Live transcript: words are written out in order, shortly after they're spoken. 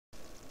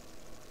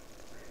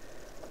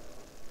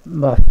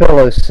My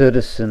fellow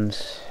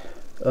citizens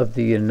of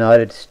the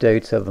United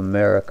States of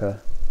America,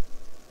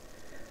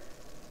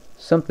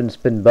 something's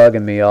been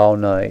bugging me all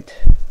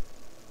night,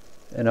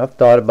 and I've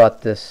thought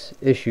about this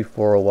issue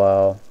for a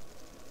while.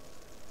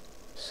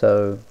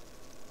 So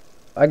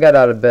I got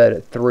out of bed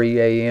at 3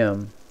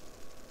 a.m.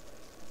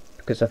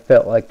 because I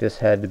felt like this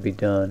had to be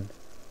done.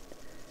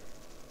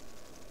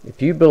 If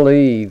you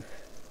believe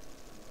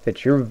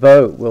that your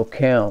vote will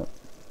count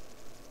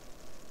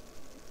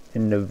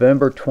in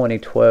November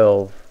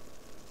 2012,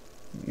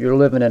 you're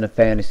living in a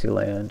fantasy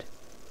land.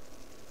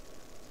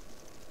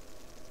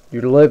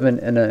 You're living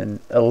in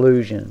an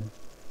illusion.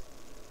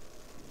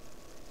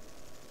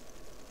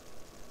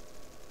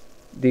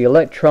 The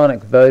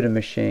electronic voting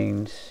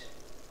machines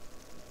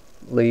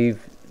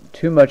leave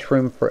too much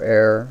room for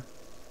error,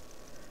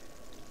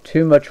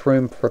 too much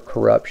room for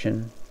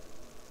corruption.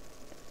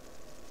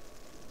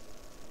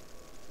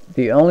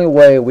 The only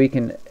way we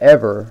can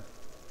ever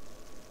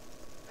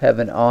have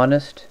an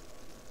honest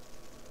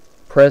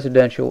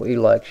presidential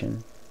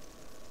election,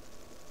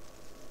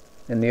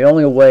 and the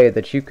only way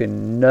that you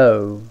can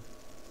know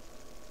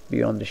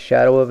beyond the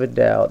shadow of a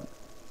doubt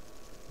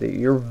that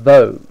your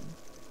vote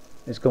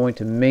is going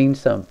to mean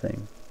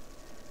something,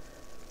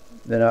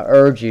 then I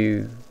urge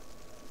you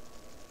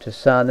to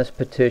sign this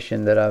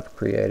petition that I've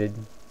created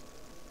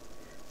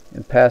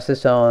and pass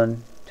this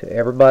on to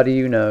everybody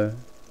you know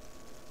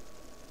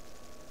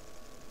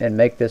and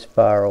make this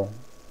viral.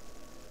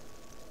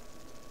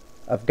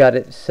 I've got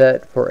it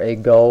set for a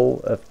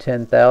goal of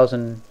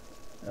 10,000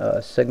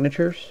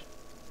 signatures.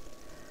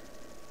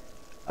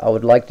 I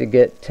would like to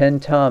get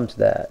 10 times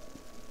that.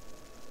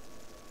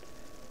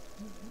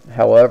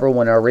 However,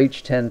 when I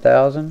reach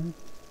 10,000,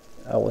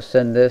 I will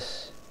send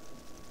this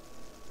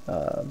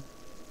to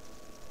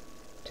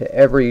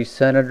every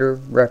senator,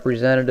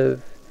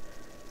 representative,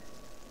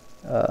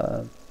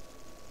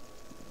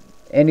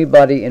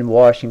 anybody in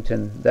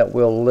Washington that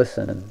will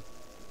listen.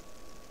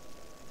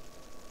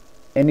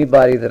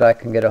 Anybody that I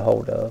can get a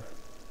hold of.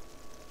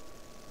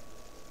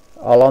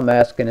 All I'm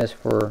asking is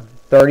for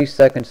 30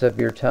 seconds of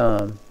your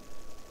time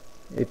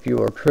if you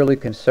are truly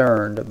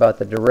concerned about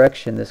the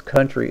direction this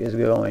country is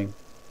going.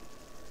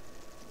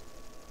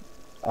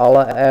 All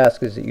I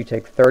ask is that you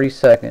take 30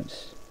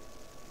 seconds,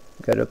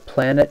 go to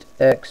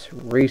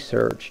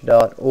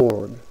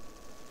planetxresearch.org.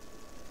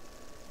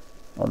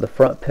 On the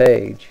front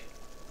page,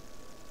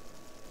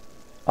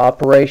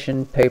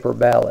 Operation Paper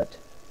Ballot.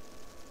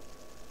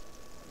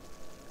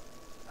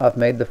 I've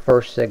made the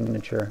first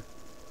signature.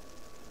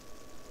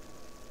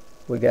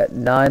 We got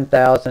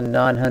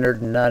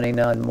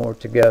 9,999 more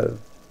to go.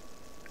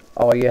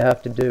 All you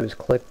have to do is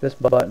click this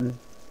button,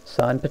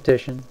 sign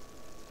petition.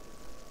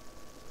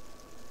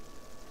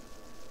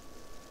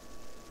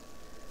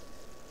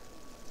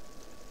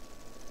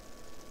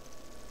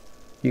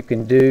 You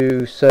can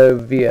do so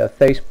via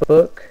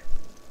Facebook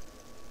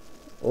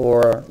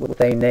or with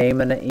a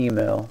name and an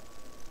email.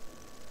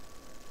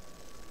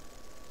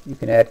 You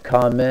can add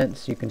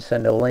comments, you can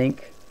send a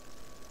link.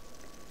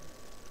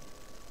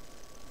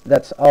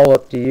 That's all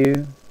up to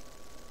you.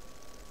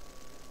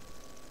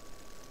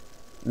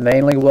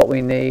 Mainly what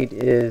we need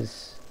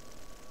is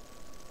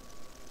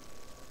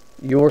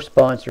your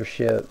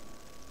sponsorship.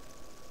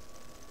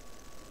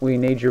 We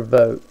need your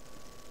vote.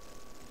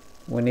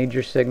 We need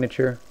your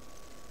signature.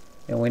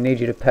 And we need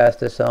you to pass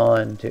this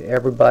on to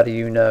everybody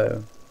you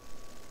know.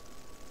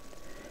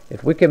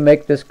 If we can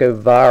make this go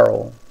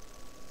viral,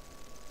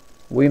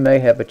 we may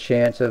have a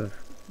chance of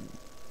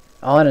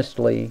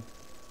honestly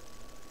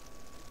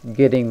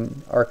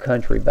getting our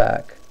country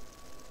back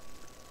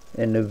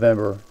in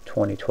November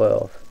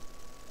 2012.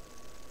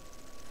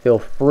 Feel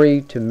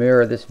free to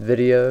mirror this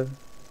video.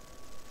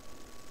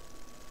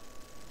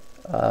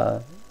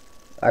 I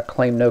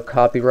claim no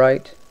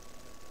copyright.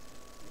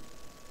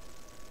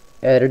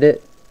 Edit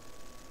it,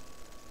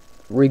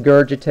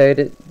 regurgitate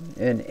it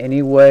in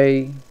any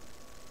way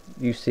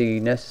you see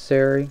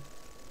necessary.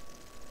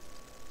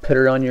 Put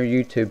it on your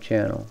YouTube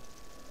channel.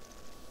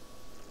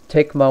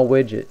 Take my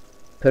widget,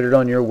 put it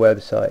on your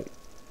website.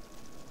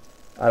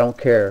 I don't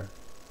care.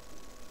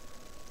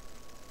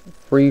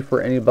 Free for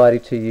anybody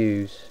to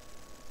use.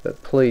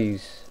 But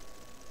please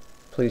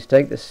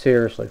take this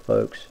seriously,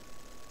 folks.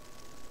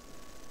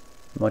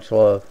 Much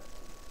love.